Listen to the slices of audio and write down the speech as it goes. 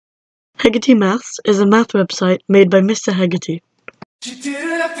HegartyMaths is a math website made by Mr. Hegarty.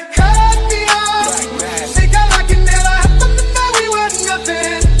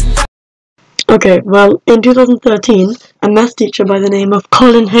 Okay, well, in 2013, a math teacher by the name of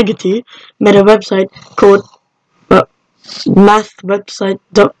Colin Hegarty made a website called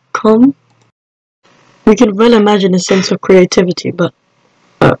mathwebsite.com. We can well imagine his sense of creativity, but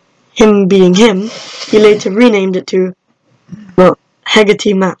him being him, he later renamed it to, well,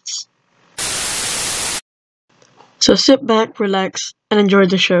 HegartyMaths. So sit back, relax, and enjoy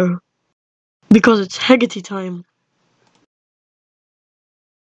the show. Because it's Hegarty time.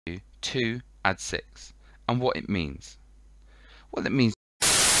 2 add 6 and what it means. Well, it means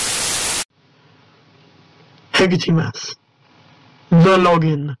HegartyMaths. The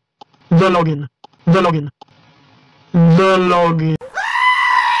login. The login. The login. The login.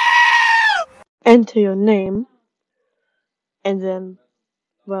 Enter your name, and then,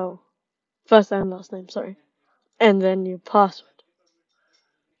 well, first and last name, sorry, and then your password.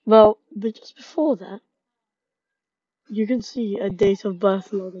 Well, but just before that, you can see a date of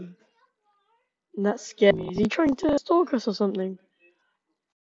birth login. And that scared me. Is he trying to stalk us or something?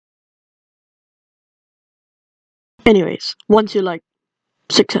 Anyways, once you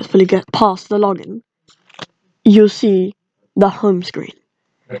successfully get past the login, you'll see the home screen.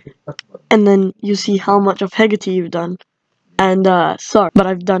 And then you see how much of Hegarty you've done. And sorry, but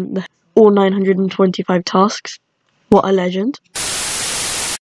I've done all 925 tasks. What a legend.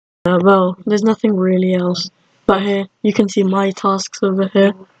 Well, there's nothing really else. But here, you can see my tasks over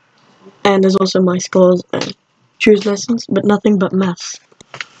here. And there's also my scores and choose lessons, but nothing but maths.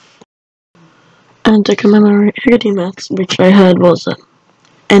 And to commemorate HegartyMaths, which I heard was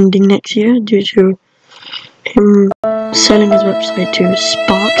ending next year due to him selling his website to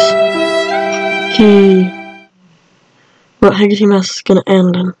Sparx, HegartyMaths is gonna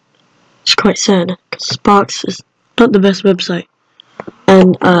end, and it's quite sad, because Sparx is not the best website.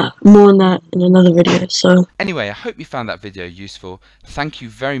 And more on that in another video, so... Anyway, I hope you found that video useful. Thank you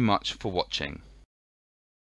very much for watching.